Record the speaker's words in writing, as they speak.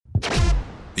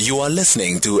You are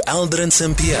listening to Aldrin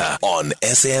Sampear on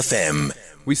SAFM.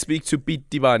 We speak to Piet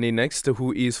Tibane next,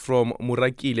 who is from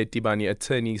Morakile Tibane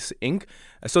Attorneys Inc.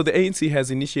 So the ANC has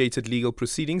initiated legal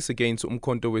proceedings against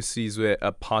Umkhonto Wesizwe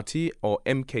Party, or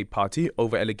MK Party,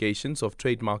 over allegations of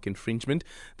trademark infringement.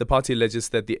 The party alleges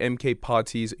that the MK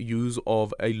Party's use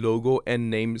of a logo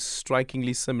and name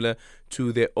strikingly similar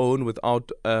to their own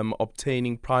without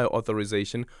obtaining prior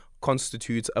authorization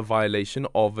constitutes a violation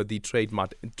of the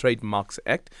Trademarks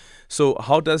Act. So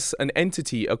how does an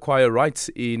entity acquire rights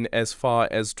in as far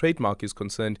as trademark is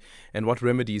concerned, and what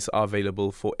remedies are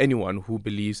available for anyone who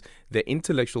believes their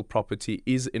intellectual property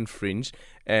is infringed,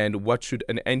 and what should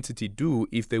an entity do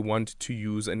if they want to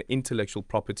use an intellectual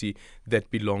property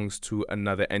that belongs to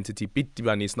another entity? Piet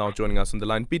Tibane is now joining us on the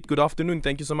line. Piet, good afternoon.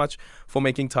 Thank you so much for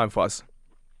making time for us.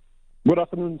 Good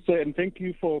afternoon, sir, and thank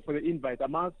you for the invite. I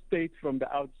must state from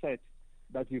the outset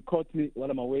that you caught me while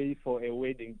I'm away for a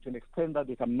wedding. To an extent that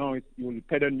with some noise, you will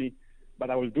pardon me, but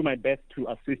I will do my best to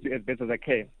assist you as best as I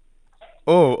can.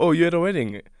 Oh, you're at a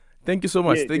wedding. Thank you so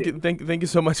much. Yeah, Thank you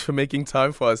so much for making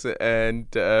time for us, and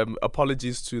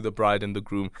apologies to the bride and the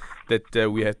groom that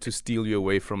we had to steal you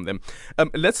away from them.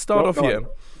 Let's start off here.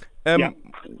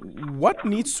 What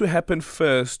needs to happen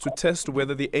first to test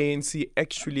whether the ANC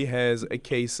actually has a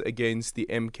case against the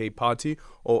MK Party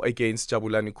or against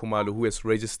Jabulani Khumalo, who has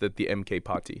registered the MK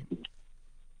Party?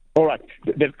 All right.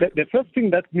 The first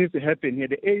thing that needs to happen here,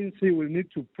 the ANC will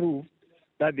need to prove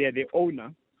that they are the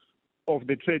owner of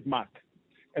the trademark.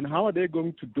 And how are they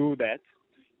going to do that?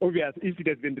 Obviously, if it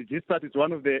has been registered, it's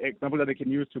one of the examples that they can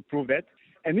use to prove that.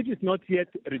 And if it's not yet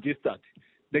registered,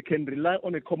 they can rely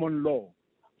on a common law.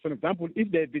 For example,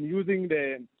 if they've been using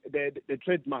the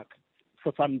trademark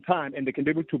for some time and they can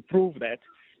be able to prove that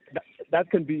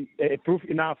can be proof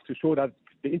enough to show that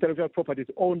the intellectual property is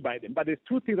owned by them. But there's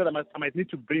two things that I might need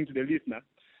to bring to the listener.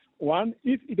 One,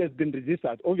 if it has been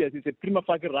registered, obviously it's a prima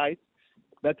facie right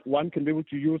that one can be able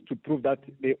to use to prove that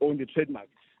they own the trademark.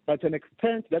 But to an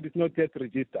extent that is not yet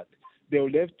registered, they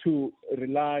will have to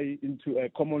rely into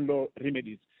common law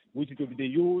remedies, which it will be the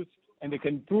use, and they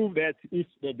can prove that if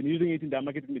they've been using it in their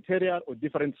marketing material or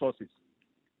different sources.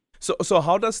 So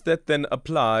how does that then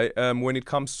apply when it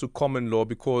comes to common law?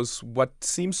 Because what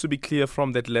seems to be clear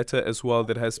from that letter as well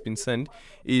that has been sent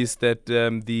is that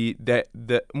the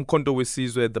Umkhonto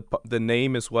Wesizwe, the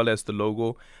name as well as the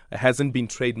logo, hasn't been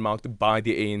trademarked by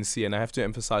the ANC. And I have to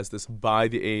emphasize this, by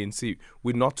the ANC.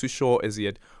 We're not too sure as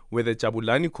yet whether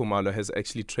Jabulani Khumalo has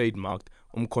actually trademarked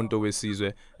Umkhonto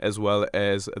Wesizwe as well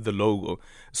as the logo.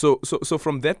 So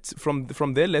from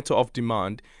their letter of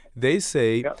demand, they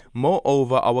say,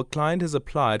 moreover, our client has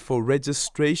applied for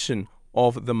registration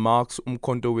of the marks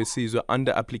Umkhonto Wesizwe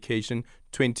under application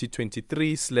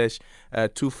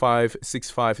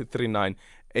 2023/256539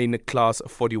 in class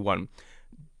 41.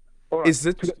 Right. Is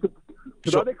it to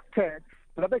that extent,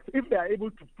 if they are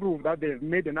able to prove that they've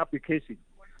made an application,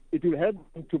 it will help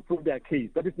them to prove their case.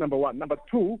 That is number one. Number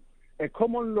two, a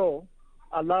common law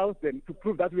allows them to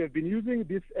prove that we have been using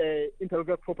this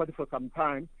intellectual property for some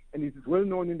time, and it is well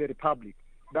known in the Republic.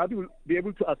 That will be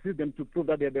able to assist them to prove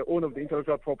that they are the owner of the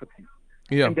intellectual property.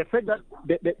 Yeah. And the fact that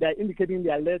they are indicating in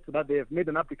their letter that they have made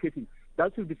an application,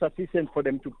 that should be sufficient for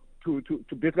them to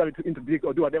basically to interdict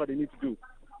or do whatever they need to do.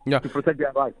 Yeah. To protect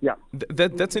their rights, yeah.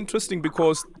 That's interesting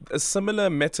because a similar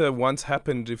matter once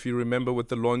happened, if you remember, with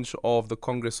the launch of the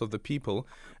Congress of the People.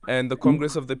 And the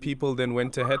Congress of the People then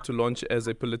went ahead to launch as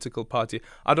a political party.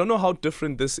 I don't know how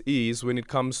different this is when it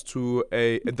comes to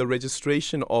the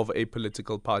registration of a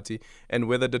political party, and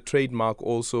whether the trademark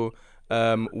also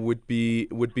would be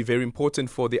very important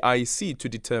for the IEC to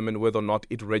determine whether or not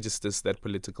it registers that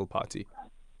political party.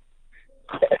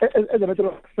 As a matter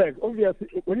of fact, obviously,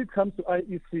 when it comes to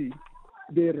IEC,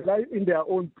 they rely in their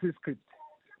own prescript.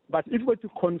 But if we're to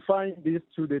confine this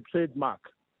to the trademark,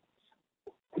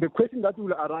 the question that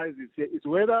will arise is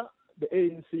whether the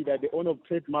ANC are the owner of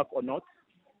trademark or not.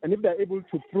 And if they're able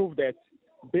to prove that,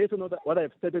 based on what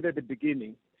I've stated at the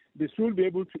beginning, they should be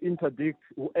able to interdict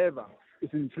whoever is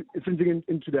infringing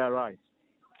into their rights.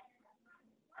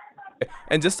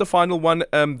 And just a final one,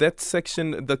 that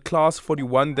section, the class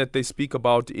 41 that they speak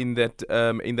about in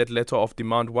that letter of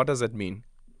demand, what does that mean?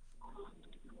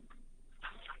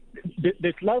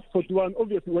 The class 41,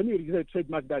 obviously, when you register a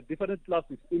trademark, there are different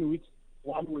classes in which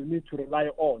one will need to rely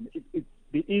on,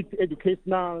 be it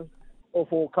educational or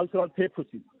for cultural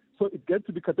purposes. So it gets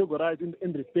to be categorized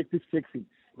in respective sections.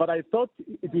 But I thought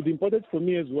it would be important for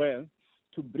me as well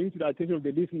to bring to the attention of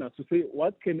the listeners to say,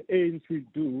 what can ANC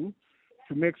do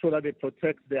to make sure that they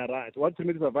protect their rights? What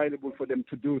remedies are available for them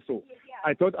to do so?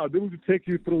 I thought I'll be able to take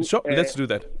you through. Sure, let's do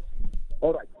that.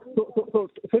 All right. So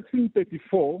Section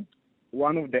 34,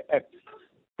 one of the acts,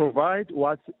 provide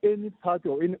what any party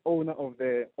or any owner of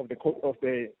the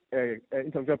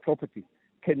intellectual property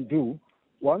can do.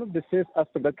 One of the first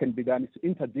aspects that can be done is to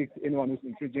interdict anyone who's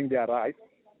infringing their rights.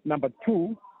 Number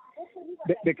two,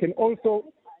 they can also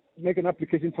make an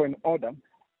application for an order.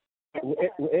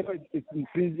 Whoever is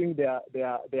infringing their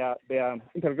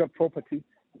intellectual property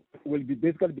will be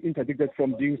basically be interdicted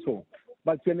from doing so.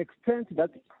 But to an extent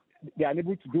that they are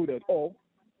unable to do that, or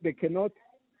they cannot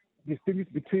distinguish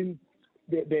between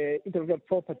the intellectual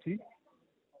property,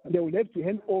 they will have to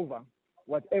hand over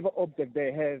whatever object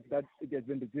they have that it has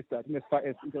been registered as far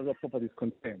as intellectual property is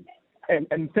concerned.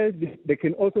 And thirdly, they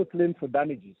can also claim for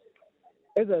damages.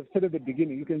 As I've said at the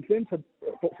beginning, you can claim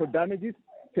for damages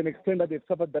to an extent that they've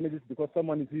suffered damages because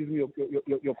someone is using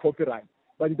your copyright.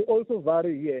 But it also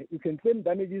varies here. You can claim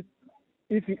damages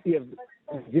if you have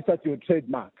registered your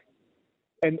trademark.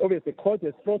 And obviously, the court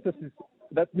has processes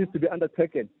that needs to be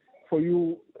undertaken for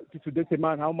you to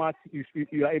determine how much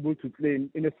you are able to claim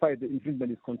in as far as the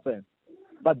infringement is concerned.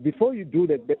 But before you do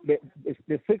that,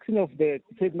 the section of the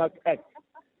Trademarks Act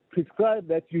prescribes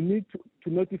that you need to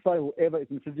notify whoever is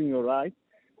infringing your right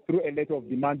through a letter of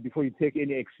demand before you take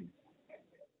any action.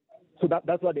 So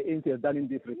that's what the ANC has done in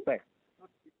this respect.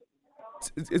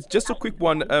 It's just a quick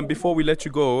one before we let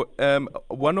you go.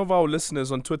 One of our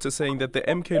listeners on Twitter saying that the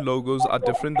MK logos are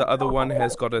different. The other one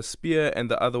has got a spear and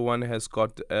the other one has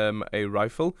got a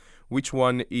rifle. Which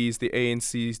one is the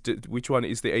ANC? Which one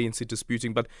is the ANC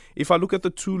disputing? But if I look at the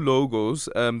two logos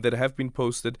that have been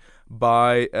posted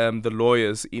by the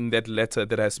lawyers in that letter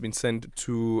that has been sent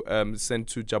to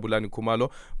Jabulani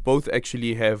Khumalo, both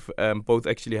actually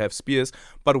have spears.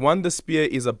 But one, the spear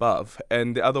is above,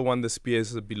 and the other one, the spear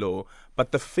is below.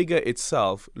 But the figure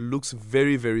itself looks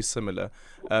very, very similar.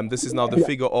 This is now the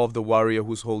figure of the warrior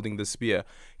who's holding the spear.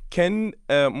 Can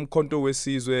Umkhonto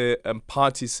Wesizwe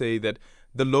Party say that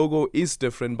the logo is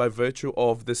different by virtue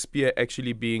of the spear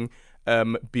actually being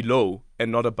below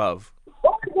and not above?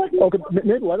 Okay,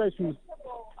 maybe what I should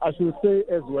say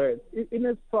as well, in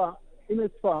as far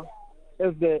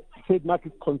as the trademark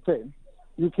is concerned,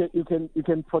 you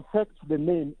can protect the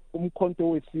name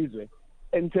Umkhonto Wesizwe,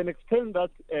 and to an extent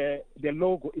that the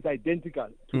logo is identical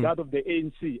to that of the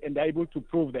ANC, and they're able to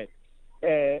prove that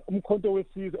Umkhonto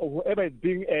Wesizwe or whoever is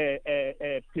being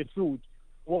pursued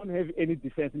won't have any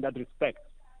defense in that respect.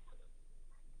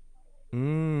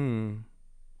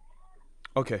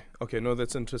 Okay, no,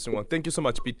 that's an interesting one. Thank you so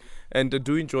much, Piet. And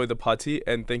do enjoy the party,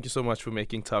 and thank you so much for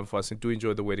making time for us, and do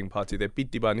enjoy the wedding party there.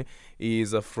 Piet Tibane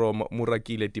is from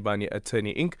Morakile Tibane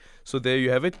Attorneys Inc. So there you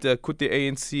have it. Could the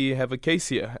ANC have a case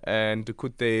here, and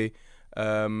could they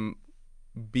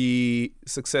be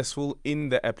successful in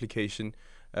the application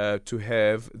to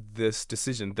have this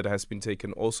decision that has been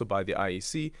taken also by the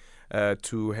IEC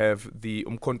to have the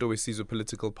Umkhonto Wesizwe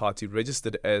political party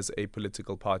registered as a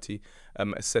political party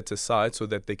set aside so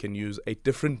that they can use a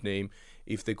different name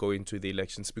if they go into the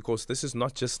elections, because this is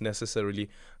not just necessarily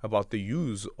about the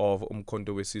use of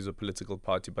Umkhonto Wesizwe political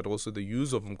party, but also the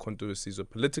use of Umkhonto Wesizwe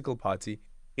political party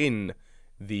in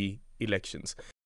the elections.